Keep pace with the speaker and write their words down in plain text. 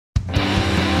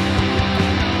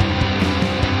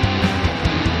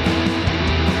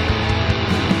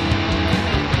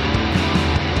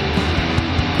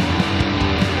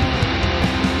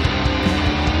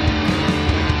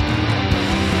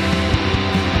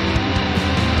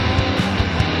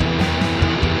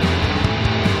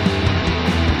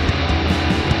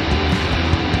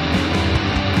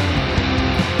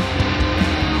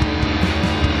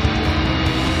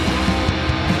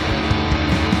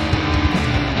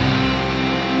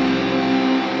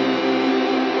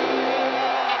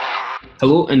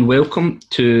Hello and welcome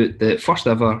to the first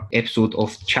ever episode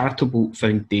of Charitable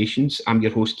Foundations. I'm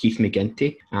your host Keith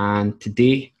McGinty, and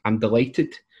today I'm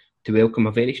delighted to welcome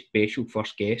a very special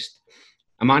first guest,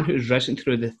 a man who has risen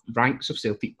through the ranks of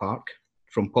Celtic Park,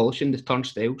 from polishing the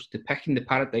turnstiles to picking the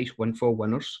Paradise Windfall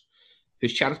winners,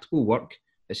 whose charitable work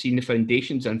has seen the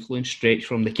Foundation's influence stretch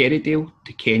from the Kerrydale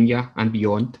to Kenya and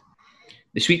beyond.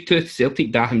 The sweet-toothed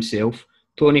Celtic dad himself,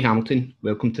 Tony Hamilton,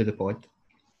 welcome to the pod.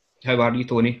 How are you,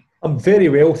 Tony? I'm very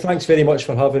well. Thanks very much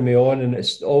for having me on, and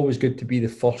it's always good to be the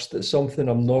first at something.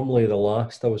 I'm normally the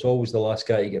last. I was always the last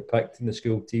guy to get picked in the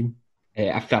school team.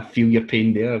 I feel your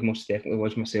pain there. I most definitely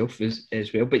was myself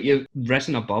as well. But you've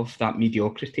risen above that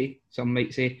mediocrity, some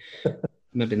might say.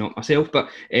 Maybe not myself, but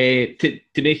to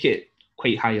make it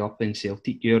quite high up in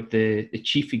Celtic, you're the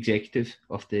chief executive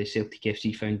of the Celtic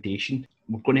FC Foundation.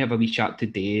 We're going to have a wee chat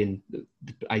today, and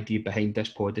the idea behind this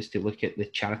pod is to look at the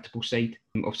charitable side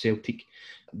of Celtic,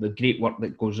 the great work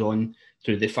that goes on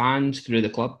through the fans, through the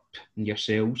club and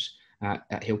yourselves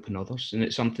at helping others. And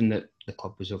it's something that the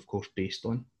club was, of course, based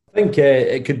on. I think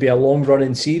it could be a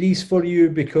long-running series for you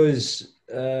because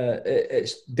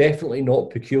it's definitely not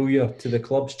peculiar to the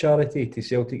club's charity, to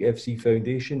Celtic FC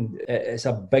Foundation. It's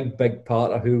a big, big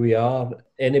part of who we are.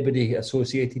 Anybody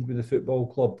associated with the football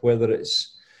club, whether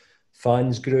it's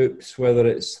fans groups, whether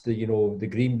it's the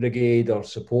Green Brigade or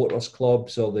supporters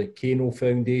clubs or the Kano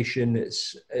Foundation,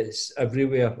 it's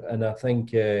everywhere. And I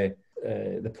think the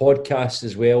podcasts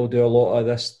as well do a lot of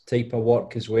this type of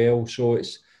work as well. So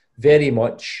it's very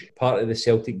much part of the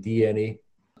Celtic DNA.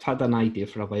 I've had an idea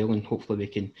for a while, and hopefully we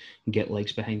can get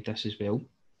legs behind this as well.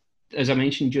 As I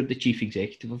mentioned, you're the chief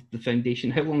executive of the foundation.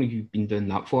 How long have you been doing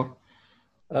that for?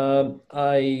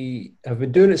 I have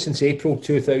been doing it since April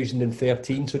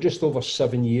 2013, so just over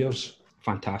 7 years.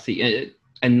 Fantastic.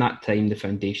 In that time, the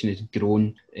foundation has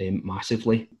grown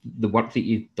massively. The work that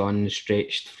you've done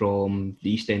stretched from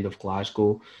the East End of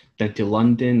Glasgow down to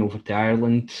London, over to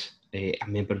Ireland. I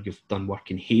remember you've done work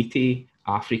in Haiti,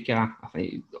 Africa, I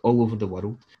think all over the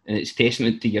world. And it's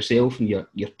testament to yourself and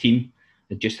your team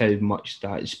and just how much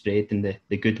that is spread and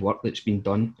the good work that's been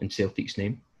done in Celtic's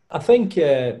name. I think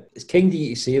it's kind of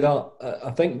you to say that.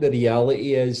 I think the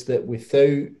reality is that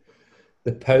without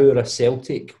the power of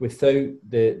Celtic, without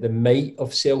the might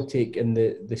of Celtic and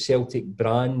the Celtic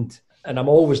brand, and I'm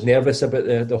always nervous about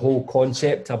the whole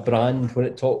concept of brand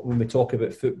when we talk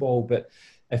about football, but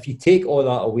if you take all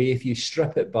that away, if you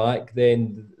strip it back,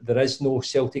 then there is no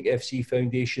Celtic FC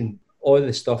Foundation. All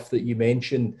the stuff that you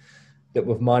mentioned that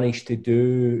we've managed to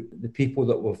do, the people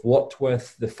that we've worked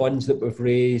with, the funds that we've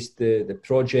raised, the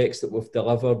projects that we've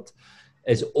delivered,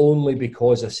 is only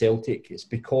because of Celtic. It's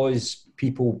because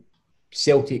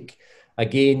Celtic,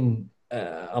 again,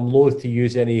 I'm loath to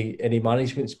use any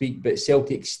management speak, but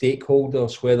Celtic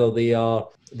stakeholders, whether they are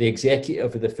the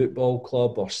executive of the football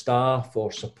club or staff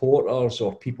or supporters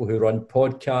or people who run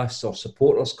podcasts or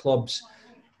supporters clubs,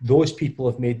 those people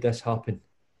have made this happen.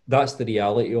 That's the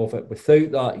reality of it.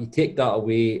 Without that, you take that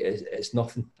away, it's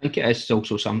nothing. I think it is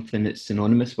also something that's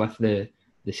synonymous with the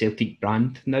Celtic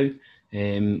brand now.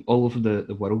 All over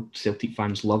the world, Celtic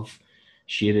fans love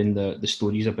sharing the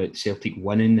stories about Celtic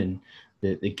winning and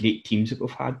the great teams that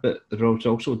we've had, but there's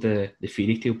also the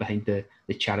fairy tale behind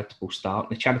the charitable start,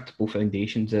 the charitable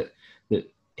foundations that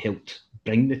helped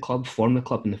form the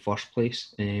club in the first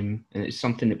place. And it's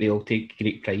something that we all take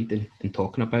great pride in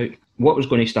talking about. What I was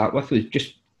going to start with was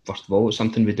just, first of all, it's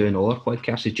something we do in all our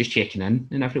podcasts, is just checking in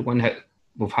on everyone.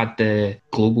 We've had the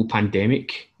global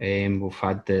pandemic, we've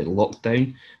had the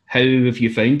lockdown. How have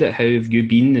you found it? How have you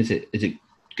been? Is it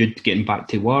good getting back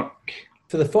to work?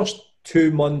 For the first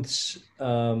 2 months,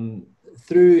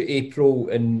 through April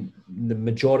and the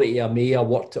majority of May, I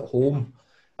worked at home.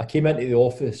 I came into the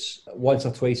office once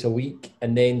or twice a week,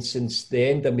 and then since the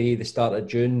end of May, the start of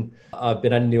June, I've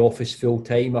been in the office full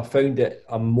time. I found that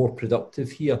I'm more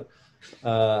productive here.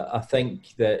 I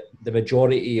think that the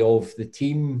majority of the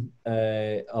team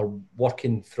are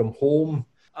working from home.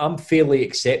 I'm fairly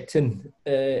accepting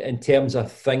in terms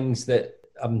of things that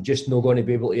I'm just not going to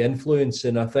be able to influence,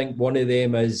 and I think one of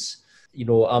them is,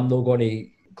 I'm not going to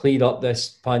clear up this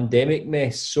pandemic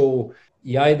mess. So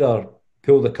you either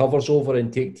pull the covers over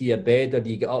and take to your bed, or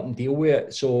you get up and deal with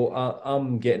it. So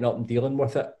I'm getting up and dealing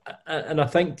with it. And I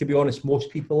think, to be honest,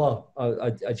 most people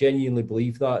are. I genuinely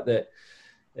believe that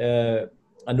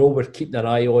I know we're keeping an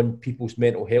eye on people's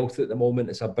mental health at the moment.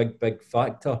 It's a big, big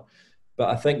factor. But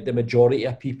I think the majority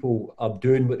of people are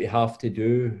doing what they have to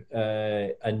do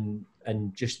and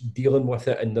just dealing with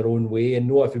it in their own way. And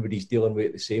not everybody's dealing with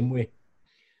it the same way.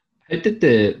 How did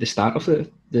the start of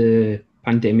the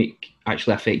pandemic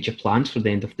actually affect your plans for the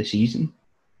end of the season?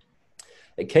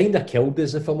 it kind of killed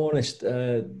us, if I'm honest.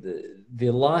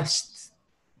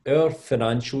 Our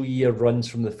financial year runs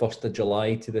from the 1st of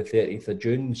July to the 30th of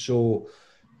June. So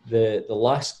the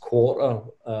last quarter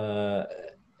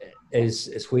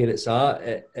is where it's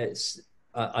at. It's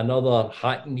another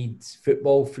hackneyed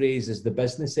football phrase is the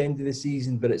business end of the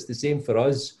season, but it's the same for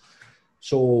us.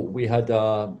 So we had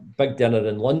a big dinner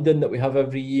in London that we have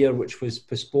every year, which was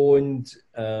postponed.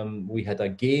 We had a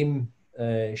game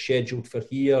scheduled for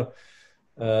here,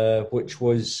 which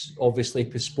was obviously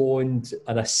postponed,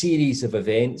 and a series of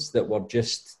events that were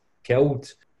just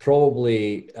killed.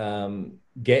 Probably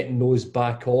getting those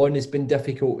back on has been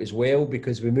difficult as well,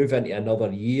 because we move into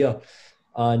another year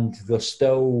and they're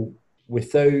still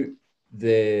without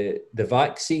the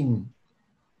vaccine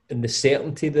and the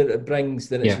certainty that it brings,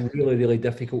 then it's really, really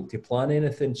difficult to plan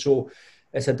anything. So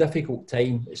it's a difficult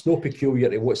time. It's no peculiar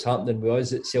to what's happening with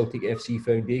us at Celtic FC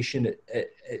Foundation.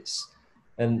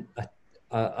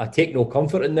 I take no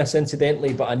comfort in this,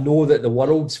 incidentally, but I know that the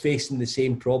world's facing the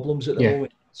same problems at the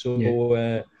moment. So,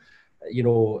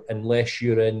 unless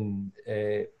you're in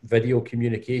video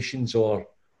communications or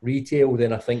retail,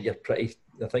 then I think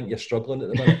you're struggling at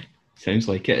the minute. Sounds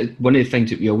like it. One of the things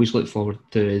that we always look forward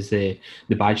to is the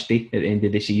badge day at the end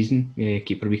of the season.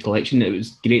 Keep a recollection. It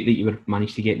was great that you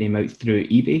managed to get them out through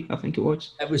eBay, I think it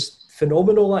was. It was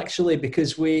phenomenal, actually,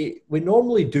 because we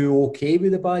normally do okay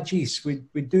with the badges.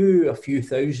 We do a few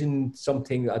thousand,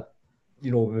 something,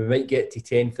 we might get to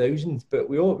 10,000, but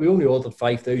we only ordered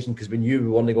 5,000 because we knew we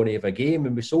were only going to have a game,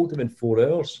 and we sold them in 4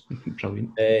 hours.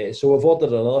 Brilliant. So we've ordered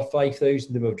another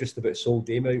 5,000 and we've just about sold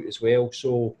them out as well.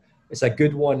 So it's a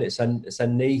good one. It's a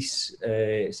nice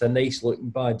looking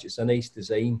badge. It's a nice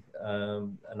design,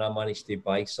 and I managed to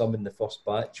buy some in the first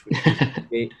batch, which was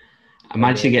great. I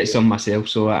managed to get some myself,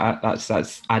 so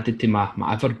that's added to my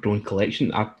ever-growing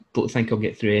collection. I don't think I'll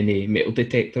get through any metal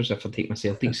detectors if I take my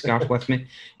Celtic scarf with me.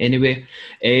 Anyway,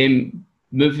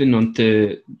 moving on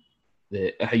to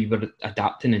how you were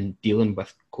adapting and dealing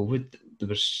with COVID, there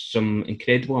was some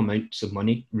incredible amounts of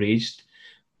money raised,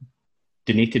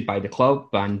 donated by the club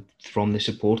and from the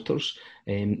supporters.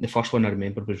 The first one I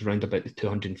remember was around about the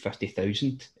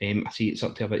 250,000. I see it's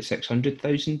up to about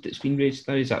 600,000 that's been raised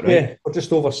now, is that right? Yeah, we're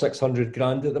just over 600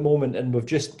 grand at the moment, and we've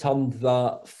just turned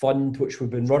that fund, which we've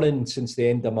been running since the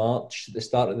end of March, at the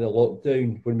start of the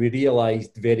lockdown, when we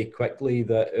realised very quickly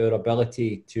that our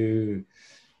ability to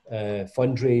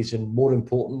fundraise, and more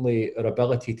importantly, our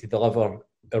ability to deliver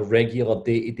our regular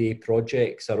day-to-day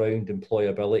projects around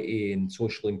employability and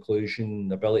social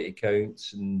inclusion, ability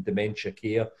counts and dementia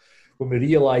care, when we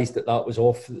realised that was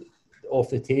off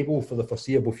the table for the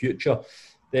foreseeable future,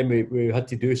 then we had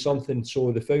to do something.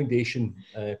 So the foundation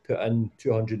put in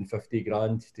 250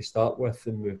 grand to start with,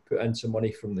 and we've put in some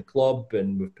money from the club,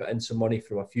 and we've put in some money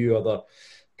from a few other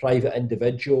private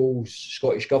individuals.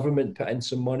 Scottish Government put in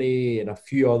some money, and a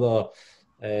few other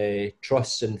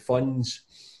trusts and funds.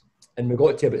 And we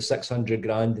got to about 600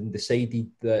 grand and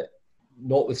decided that,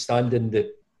 notwithstanding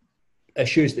the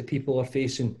issues that people are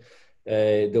facing,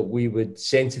 that we would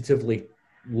sensitively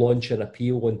launch an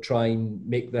appeal and try and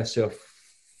make this our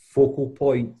focal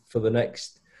point for the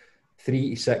next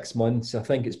 3 to 6 months. I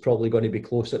think it's probably going to be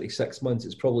closer to 6 months.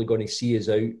 It's probably going to see us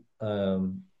out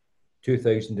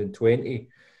 2020,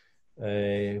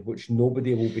 which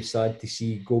nobody will be sad to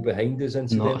see go behind us,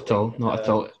 incidentally. Not at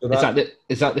all. So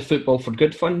is that the Football for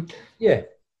Good Fund? Yeah.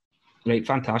 Right,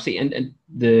 fantastic. And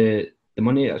the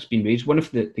money that's been raised, one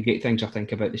of the great things I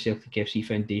think about the Celtic FC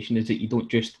Foundation is that you don't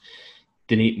just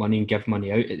donate money and give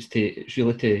money out. It's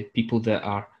really to people that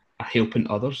are helping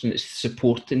others, and it's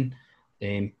supporting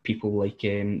people like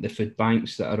the food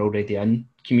banks that are already in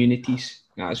communities.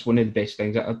 That's one of the best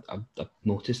things that I've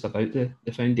noticed about the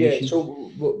foundation. Yeah,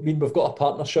 so we've got a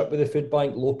partnership with the food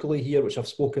bank locally here, which I've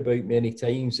spoke about many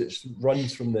times. It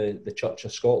runs from the Church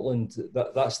of Scotland.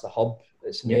 That's the hub.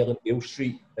 It's in Ellendale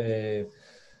Street.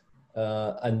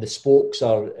 And the spokes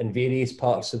are in various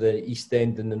parts of the East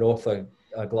End and the north of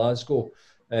Glasgow.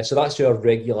 So that's our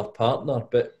regular partner.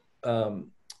 But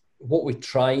what we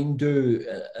try and do,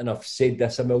 and I've said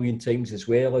this a million times as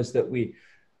well, is that we're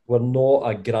not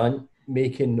a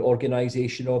grant-making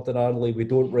organisation ordinarily. We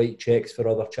don't write cheques for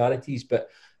other charities. But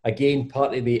again,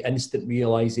 part of the instant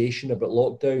realisation about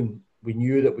lockdown, we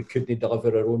knew that we couldn't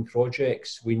deliver our own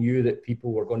projects. We knew that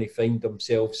people were going to find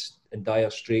themselves in dire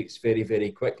straits very,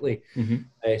 very quickly.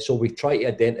 Mm-hmm. So we try to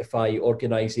identify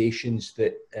organisations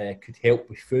that could help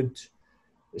with food.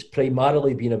 It's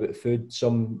primarily been about food,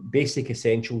 some basic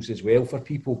essentials as well for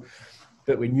people.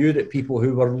 But we knew that people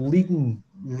who were leading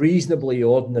reasonably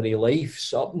ordinary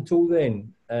lives up until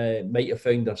then might have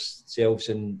found themselves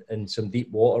in some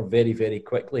deep water very, very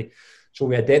quickly. So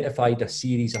we identified a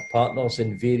series of partners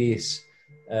in various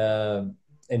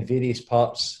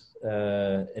parts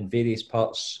of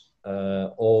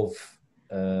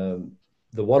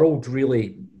the world,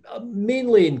 really,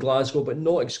 mainly in Glasgow, but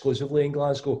not exclusively in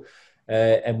Glasgow.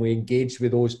 And we engaged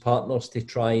with those partners to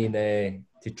try and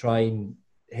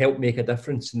help make a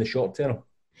difference in the short term.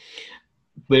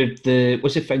 Was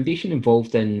the foundation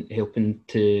involved in helping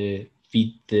to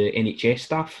feed the NHS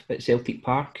staff at Celtic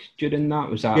Park during that?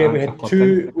 Was that we had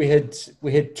two. We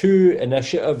had two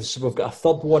initiatives. We've got a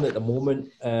third one at the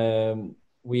moment.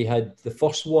 We had the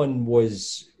first one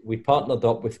was we partnered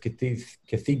up with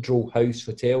Cathedral House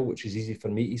Hotel, which is easy for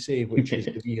me to say, which is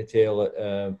the wee hotel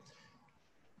at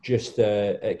just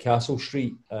at Castle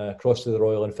Street, across to the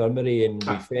Royal Infirmary, and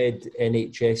we fed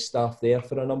NHS staff there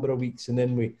for a number of weeks, and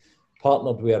then we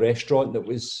partnered with a restaurant that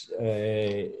was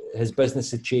his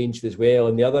business had changed as well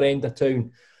on the other end of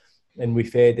town, and we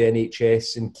fed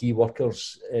NHS and key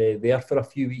workers there for a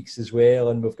few weeks as well.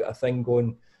 And we've got a thing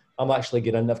going. I'm actually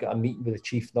going in. I've got a meeting with the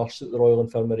chief nurse at the Royal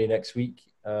Infirmary next week.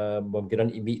 I'm going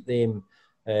in to meet them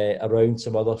around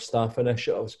some other staff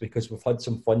initiatives because we've had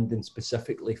some funding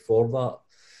specifically for that.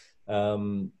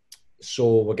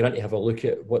 So we're going to have a look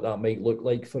at what that might look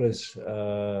like for us.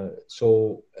 That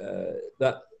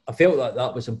I felt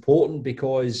that was important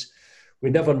because we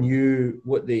never knew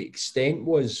what the extent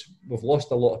was. We've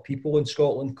lost a lot of people in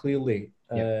Scotland, clearly.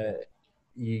 Yep.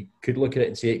 You could look at it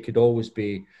and say it could always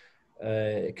be,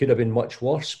 it could have been much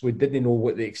worse. We didn't know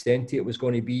what the extent it was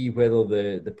going to be, whether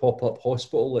the pop-up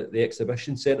hospital at the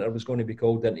exhibition centre was going to be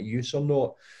called into use or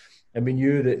not. And we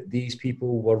knew that these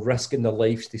people were risking their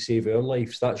lives to save our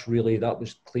lives. That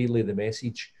was clearly the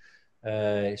message.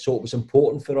 So it was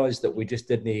important for us that we just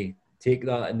didn't take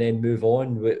that and then move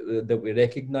on, that we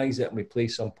recognise it and we play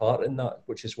some part in that,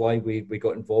 which is why we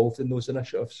got involved in those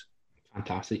initiatives.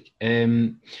 Fantastic.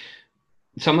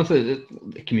 Some of the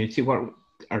community work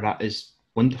is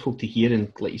wonderful to hear,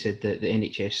 and like you said, the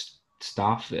NHS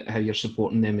staff, how you're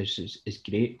supporting them is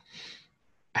great.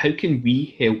 How can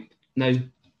we help now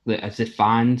as the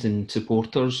fans and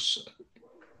supporters?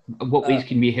 What ways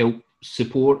can we help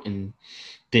support and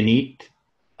donate?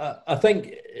 I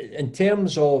think in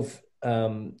terms of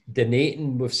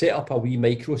donating, we've set up a wee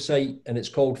microsite and it's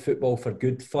called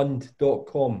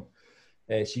footballforgoodfund.com.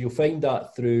 So you'll find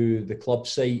that through the club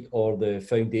site or the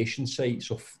foundation site.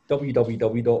 So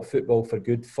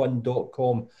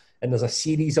www.footballforgoodfund.com. And there's a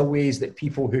series of ways that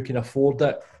people who can afford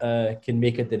it can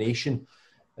make a donation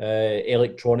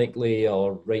electronically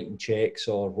or writing checks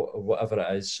or whatever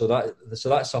it is. So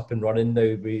that's up and running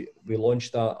now. We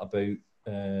launched that about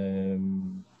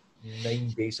 9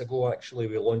 days ago, actually.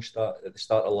 We launched that at the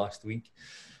start of last week.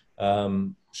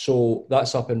 So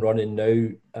that's up and running now.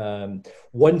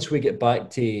 Once we get back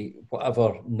to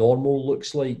whatever normal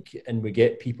looks like and we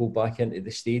get people back into the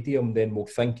stadium, then we'll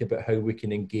think about how we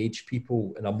can engage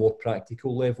people in a more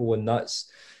practical level. And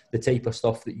that's the type of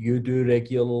stuff that you do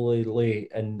regularly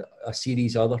and a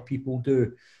series of other people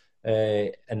do.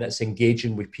 And it's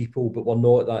engaging with people, but we're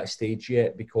not at that stage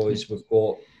yet because we've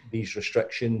got these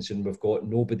restrictions and we've got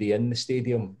nobody in the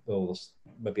stadium. Well, there's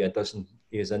maybe a dozen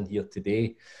is in here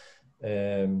today.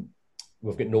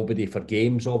 We've got nobody for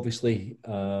games, obviously.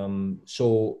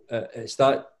 So it's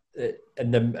that at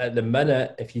the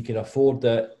minute, if you can afford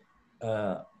it,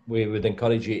 we would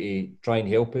encourage you to try and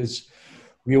help us.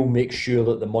 We'll make sure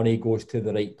that the money goes to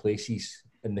the right places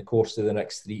in the course of the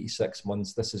next 3 to 6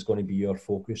 months. This is going to be our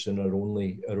focus and our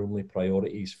only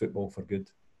priority is football for good.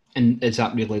 And is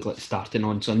that really like starting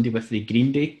on Sunday with the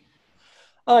Green Day?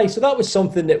 Aye, so that was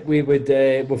something that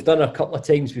we've done a couple of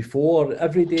times before.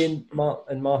 Every day in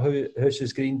my house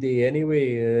is Green Day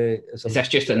anyway. Is this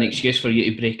just an excuse for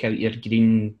you to break out your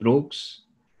green brogues?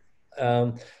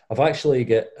 I've actually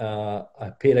got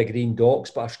a pair of green docks,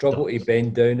 but I struggle to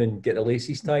bend down and get the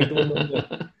laces tied on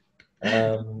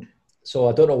them. So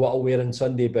I don't know what I'll wear on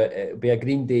Sunday, but it'll be a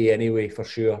Green Day anyway for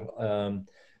sure.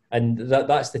 And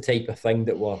that's the type of thing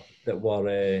that we're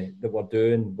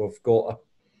doing. We've got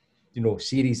a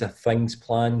series of things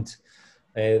planned.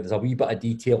 There's a wee bit of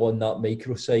detail on that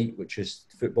microsite, which is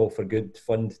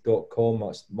footballforgoodfund.com.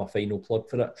 That's my final plug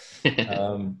for it.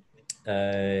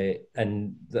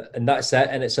 And that's it.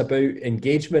 And it's about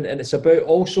engagement, and it's about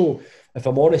also, if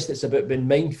I'm honest, it's about being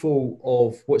mindful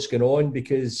of what's going on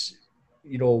because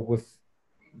we're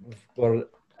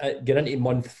getting into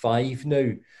month 5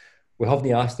 now. We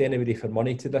haven't asked anybody for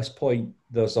money to this point.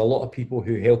 There's a lot of people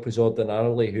who help us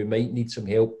ordinarily who might need some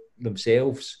help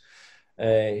themselves.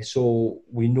 So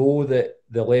we know that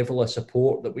the level of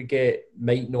support that we get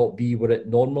might not be where it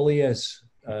normally is.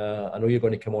 I know you're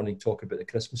going to come on and talk about the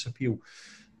Christmas appeal.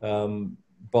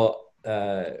 But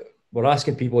we're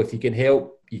asking people, if you can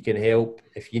help, you can help.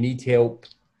 If you need help,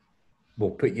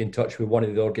 we'll put you in touch with one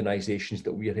of the organisations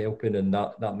that we're helping, and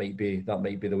that might be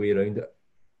the way around it.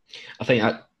 I think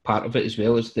that part of it as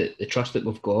well is the trust that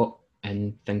we've got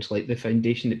in things like the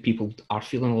foundation, that people are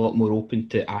feeling a lot more open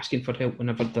to asking for help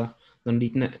whenever they're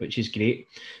needing it, which is great.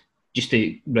 Just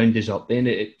to round us up then,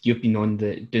 you've been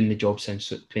doing the job since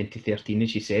 2013,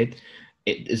 as you said.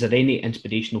 Is there any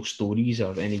inspirational stories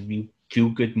or any real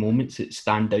feel-good moments that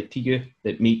stand out to you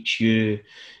that makes you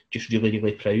just really,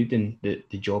 really proud in the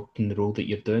job and the role that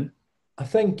you're doing? I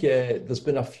think there's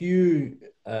been a few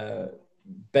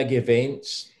big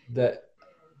events that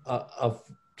I've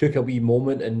took a wee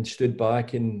moment and stood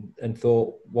back and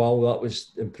thought, wow, that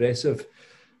was impressive.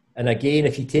 And again,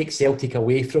 if you take Celtic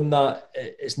away from that,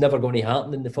 it's never going to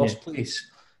happen in the first place.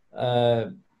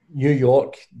 New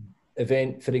York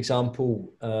event, for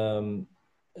example, and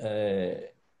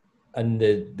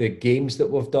the games that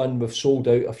we've done, we've sold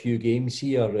out a few games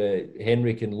here.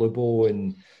 Henrik and Lubo,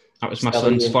 and that was my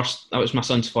son's first. That was my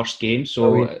son's first game,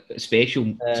 so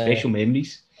special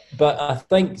memories. But I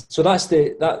think so. That's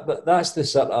the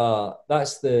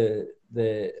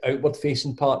outward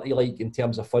facing part, like in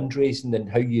terms of fundraising and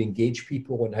how you engage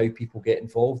people and how people get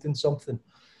involved in something.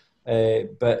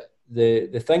 But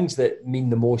the things that mean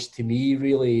the most to me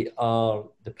really are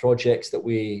the projects that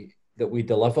we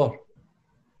deliver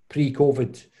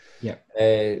pre-COVID. Yeah.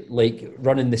 Like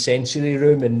running the sensory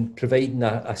room and providing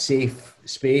a safe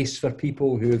space for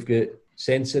people who have got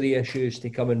sensory issues to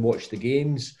come and watch the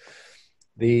games.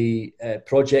 The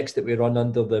projects that we run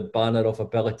under the banner of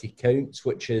Ability Counts,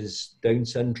 which is Down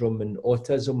syndrome and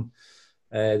autism.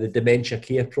 The dementia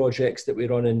care projects that we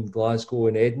run in Glasgow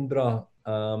and Edinburgh.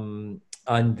 And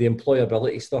the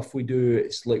employability stuff we do,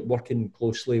 it's like working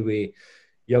closely with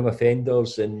young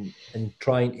offenders and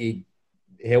trying to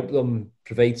help them,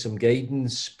 provide some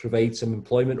guidance, provide some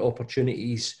employment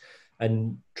opportunities,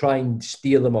 and try and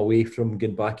steer them away from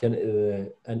going back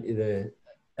into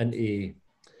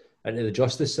the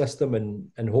justice system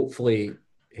and hopefully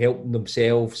help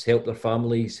themselves, help their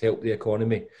families, help the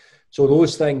economy. So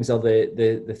those things are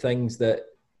the things that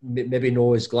maybe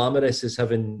not as glamorous as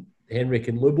having Henrik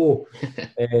and Lubo,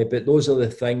 but those are the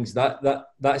things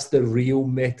that's the real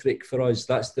metric for us.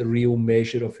 That's the real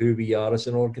measure of who we are as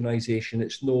an organisation.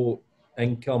 It's no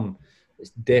income, it's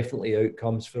definitely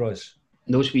outcomes for us.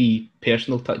 Those wee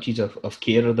personal touches of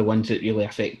care are the ones that really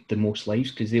affect the most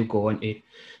lives, because they'll go on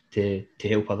to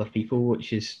help other people,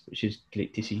 which is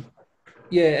great to see.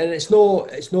 Yeah, and it's no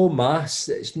mass,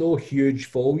 it's no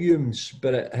huge volumes,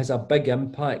 but it has a big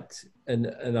impact in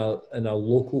a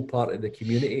local part of the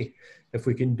community. If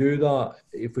we can do that,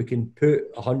 if we can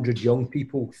put 100 young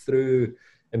people through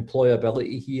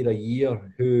employability here a year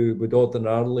who would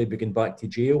ordinarily be going back to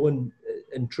jail in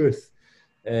truth,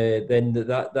 then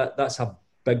that's a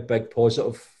big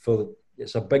positive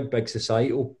it's a big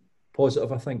societal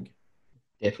positive, I think.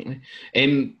 Definitely.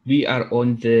 We are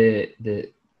on the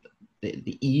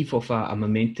eve of a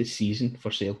momentous season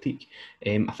for Celtic.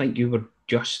 I think you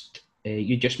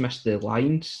just missed the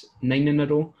Lions 9 in a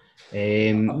row.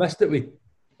 I missed it with.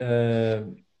 I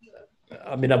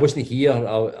mean, I wasn't here.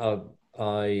 How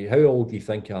old do you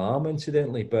think I am,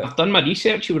 incidentally? But I've done my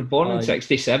research. You were born in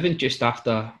 '67, just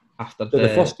after. So the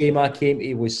first game I came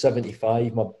to was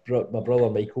 '75. My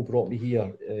brother Michael brought me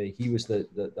here. He was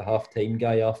the half-time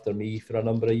guy after me for a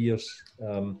number of years.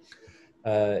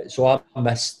 So I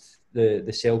missed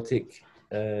the Celtic,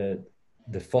 the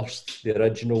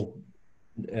original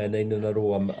 9 in a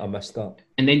row. I missed that.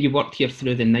 And then you worked here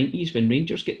through the '90s when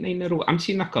Rangers get 9 in a row. I'm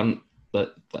seeing a current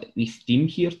theme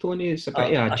here, Tony. It's a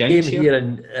bit of a jinx here.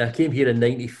 I came here in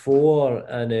 '94,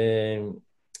 and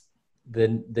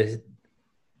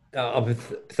I was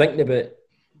thinking about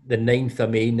the 9th of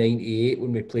May '98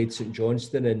 when we played St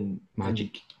Johnstone, and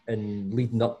magic, and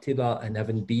leading up to that, and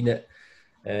having been at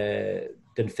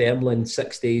Dunfermline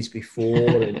 6 days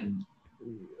before, and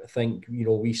I think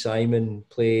wee Simon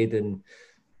played, and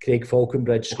Craig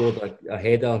Falconbridge scored a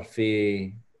header for.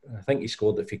 I think he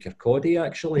scored it for Kirkcaldy,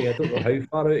 actually. I don't know how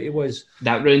far out he was.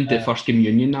 That round, the first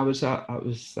communion I was at,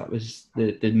 that was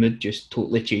the mood just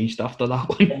totally changed after that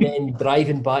one. And then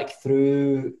driving back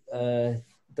through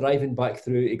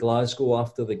to Glasgow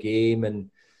after the game, and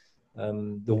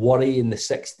the worry in the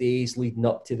 6 days leading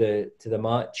up to the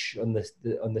match on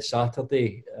the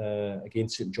Saturday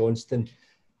against St Johnstone,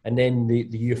 and then the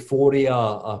euphoria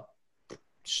of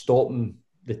stopping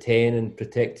the 10 and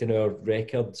protecting our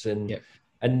records,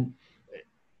 and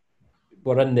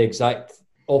we're in the exact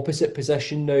opposite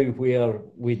position now, where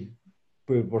we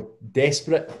were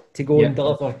desperate to go and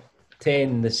deliver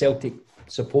 10. The Celtic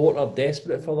support are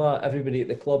desperate for that. Everybody at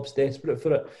the club's desperate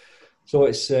for it. So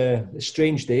it's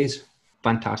strange days.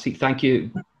 Fantastic. Thank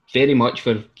you very much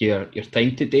for your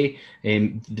time today.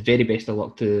 The very best of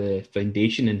luck to the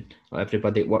foundation and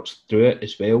everybody that works through it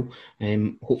as well.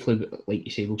 Hopefully, like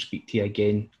you say, we'll speak to you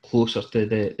again closer to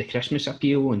the Christmas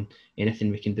appeal, and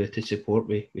anything we can do to support,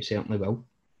 we certainly will.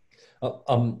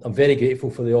 I'm very grateful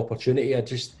for the opportunity.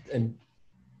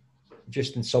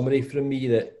 Just in summary from me,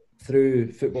 that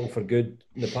through Football for Good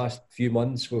in the past few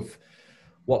months, we've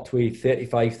worked with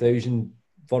 35,000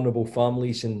 vulnerable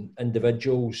families and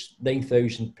individuals,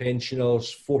 9,000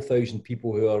 pensioners, 4,000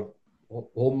 people who are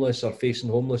homeless or facing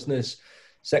homelessness,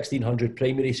 1,600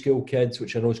 primary school kids,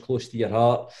 which I know is close to your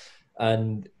heart,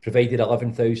 and provided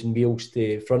 11,000 meals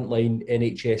to frontline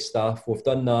NHS staff. We've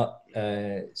done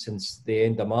that since the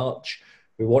end of March.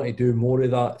 We want to do more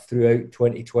of that throughout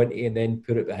 2020 and then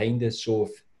put it behind us. So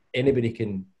if anybody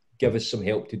can give us some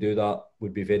help to do that,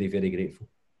 we'd be very, very grateful.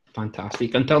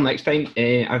 Fantastic. Until next time,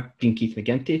 I've been Keith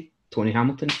McGinty, Tony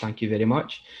Hamilton. Thank you very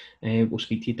much. We'll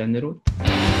speak to you down the road.